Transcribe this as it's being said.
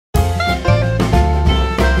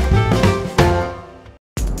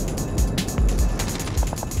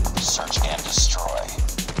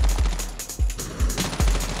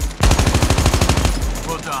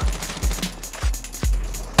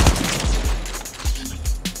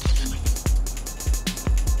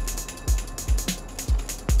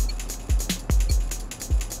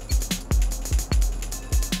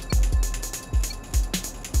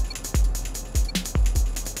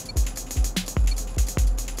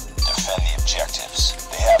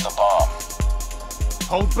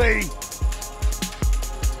Hold B.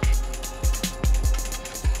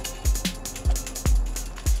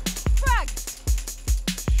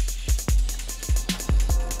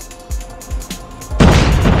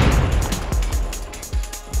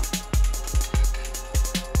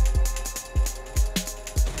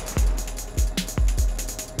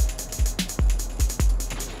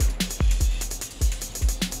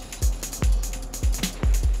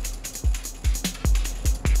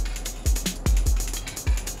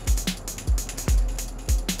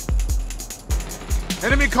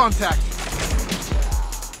 Enemy contact!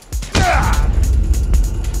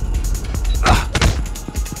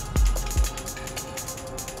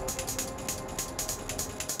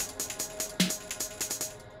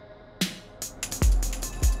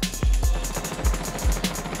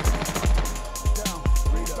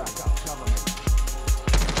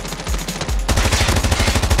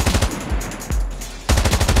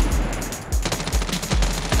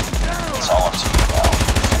 It's all up to you now.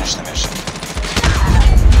 Finish the mission.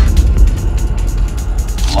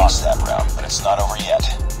 Lost that round, but it's not over yet.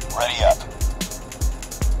 Ready up.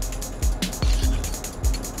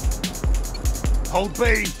 Hold B.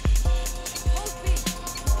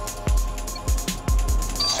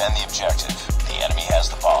 Defend the objective. The enemy has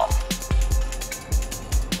the bomb.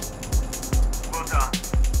 Well done.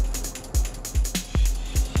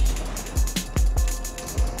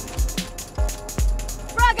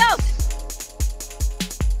 Frag out!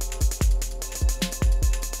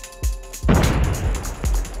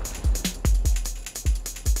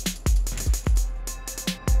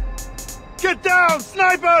 Get down,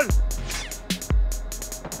 snipers!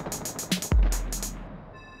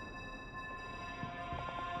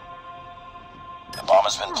 The bomb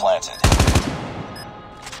has been planted.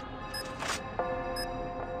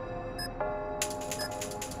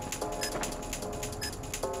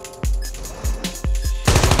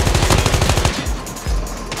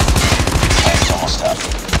 It's almost up.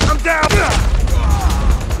 I'm down!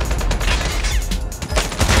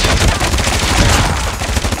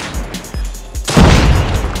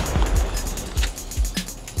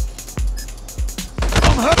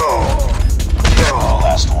 The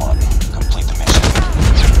last one. Complete the mission.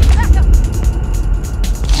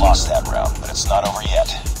 Lost that round, but it's not over yet.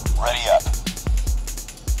 Ready up.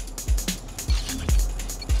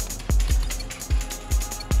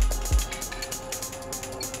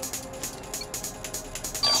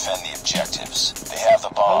 Defend the objectives. They have the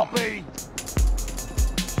bomb. Hold B.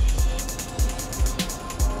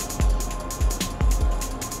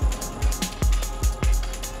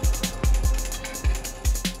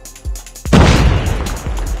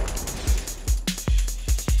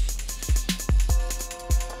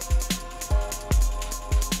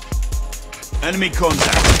 Enemy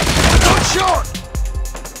contact. Got shot!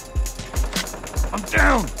 I'm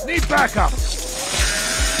down! Need backup!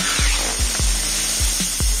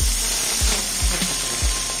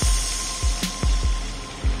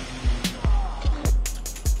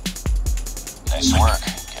 Nice work.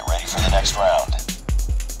 Get ready for the next round.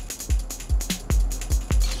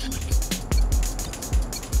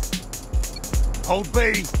 Hold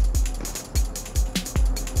B.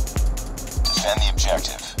 Defend the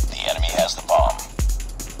objective. The enemy has the bomb.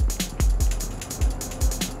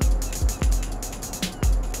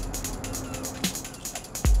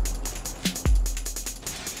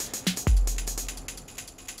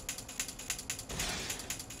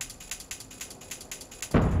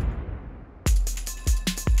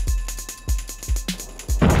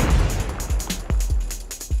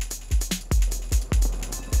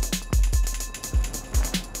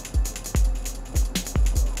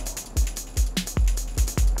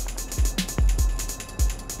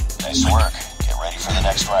 Nice work. Get ready for the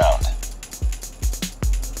next round.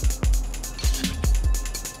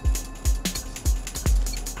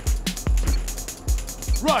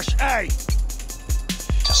 Rush A.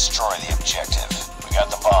 Destroy the objective. We got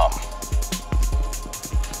the bomb.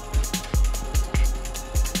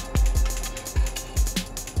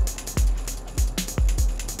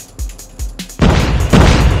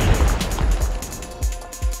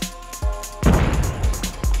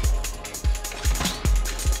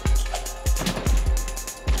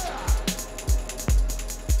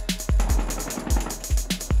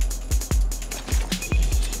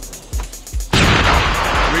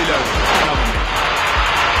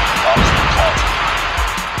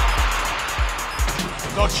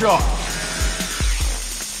 Got shot.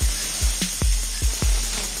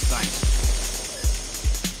 Thanks.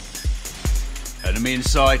 Enemy in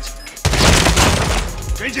sight.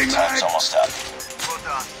 Changing Time's mag. almost up. Well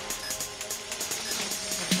done.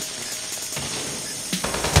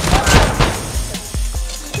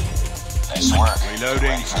 Nice work. Reloading.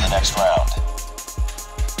 Ready for the next round.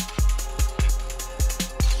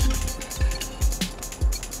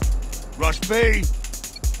 Rush B.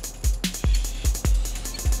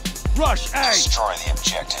 Rush A. Destroy the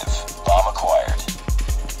objective. Bomb acquired.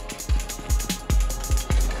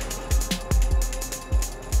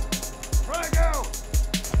 Frag out.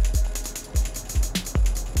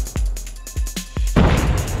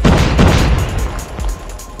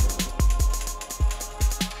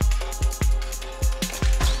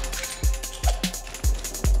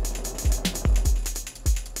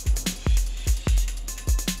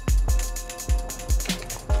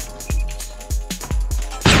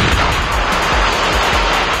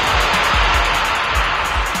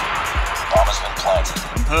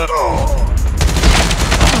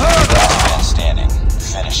 Last man standing.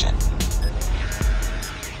 Finish it.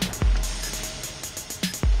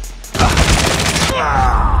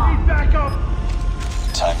 Need backup.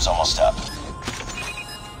 Time's almost up.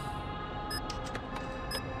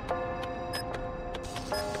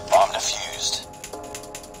 Bomb defused.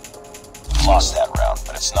 Lost that round,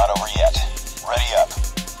 but it's not over yet. Ready up.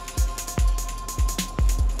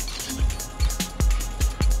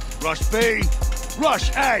 Rush B.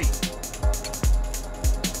 Rush A.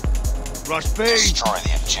 Rush B. Destroy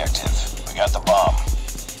the objective. We got the bomb.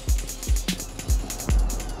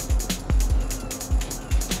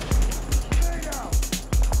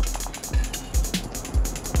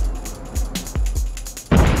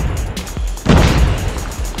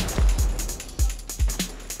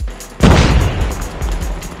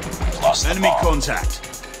 We've lost the Enemy bomb. contact.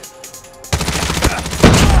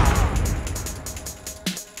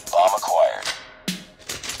 Bomb acquired.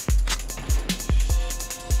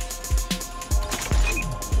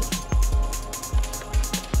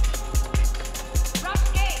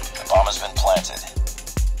 The bomb has been planted.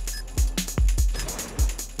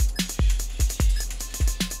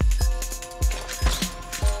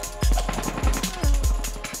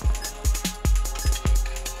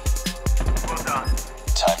 Well done.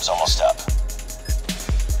 Time's almost up.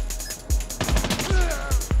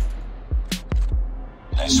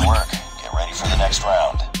 Nice work. Get ready for the next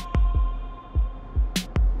round.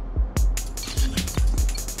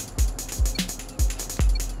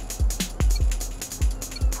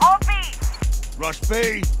 Rush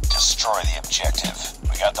B. Destroy the objective.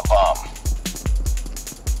 We got the bomb.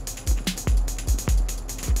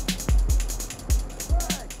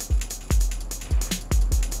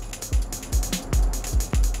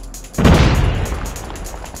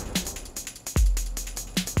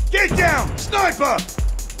 Get down! Sniper!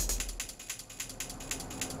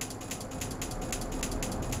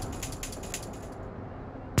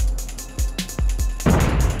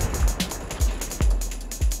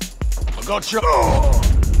 I got you. Oh!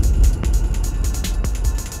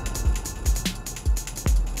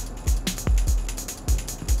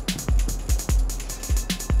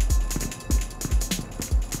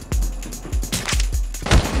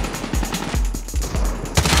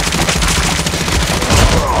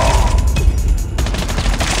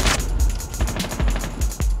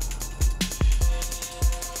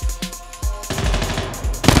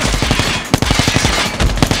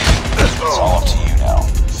 It's all up to you now.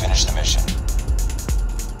 Finish the mission.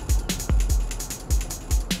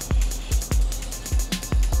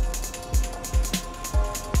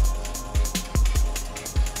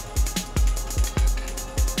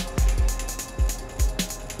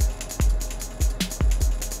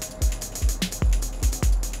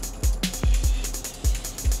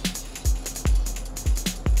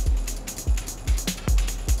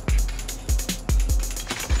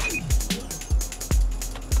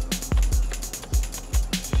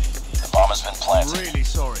 The bomb has been I'm planted. really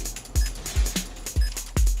sorry.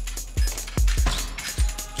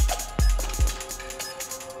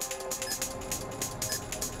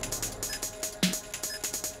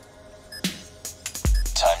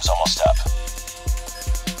 Time's almost up.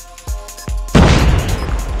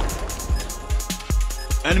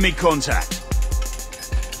 Enemy contact.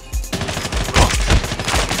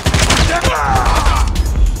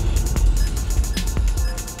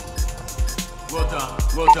 Well done.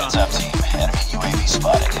 Well Heads done. up, team. Enemy UAV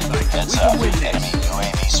spotted. Heads up. Enemy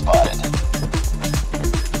UAV spotted.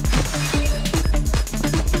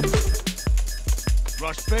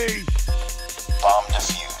 Rush B. Bomb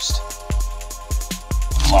defused.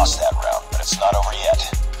 Lost that round, but it's not over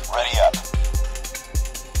yet. Ready up.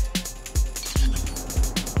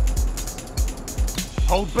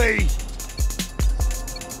 Hold B.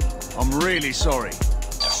 I'm really sorry.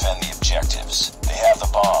 Defend the objectives. They have the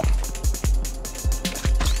bomb.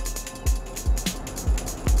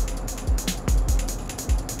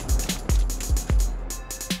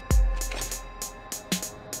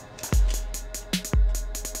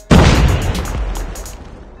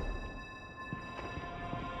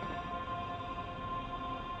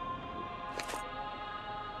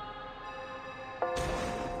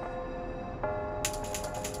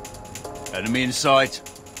 Enemy in sight.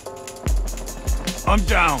 I'm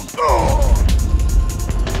down. Oh!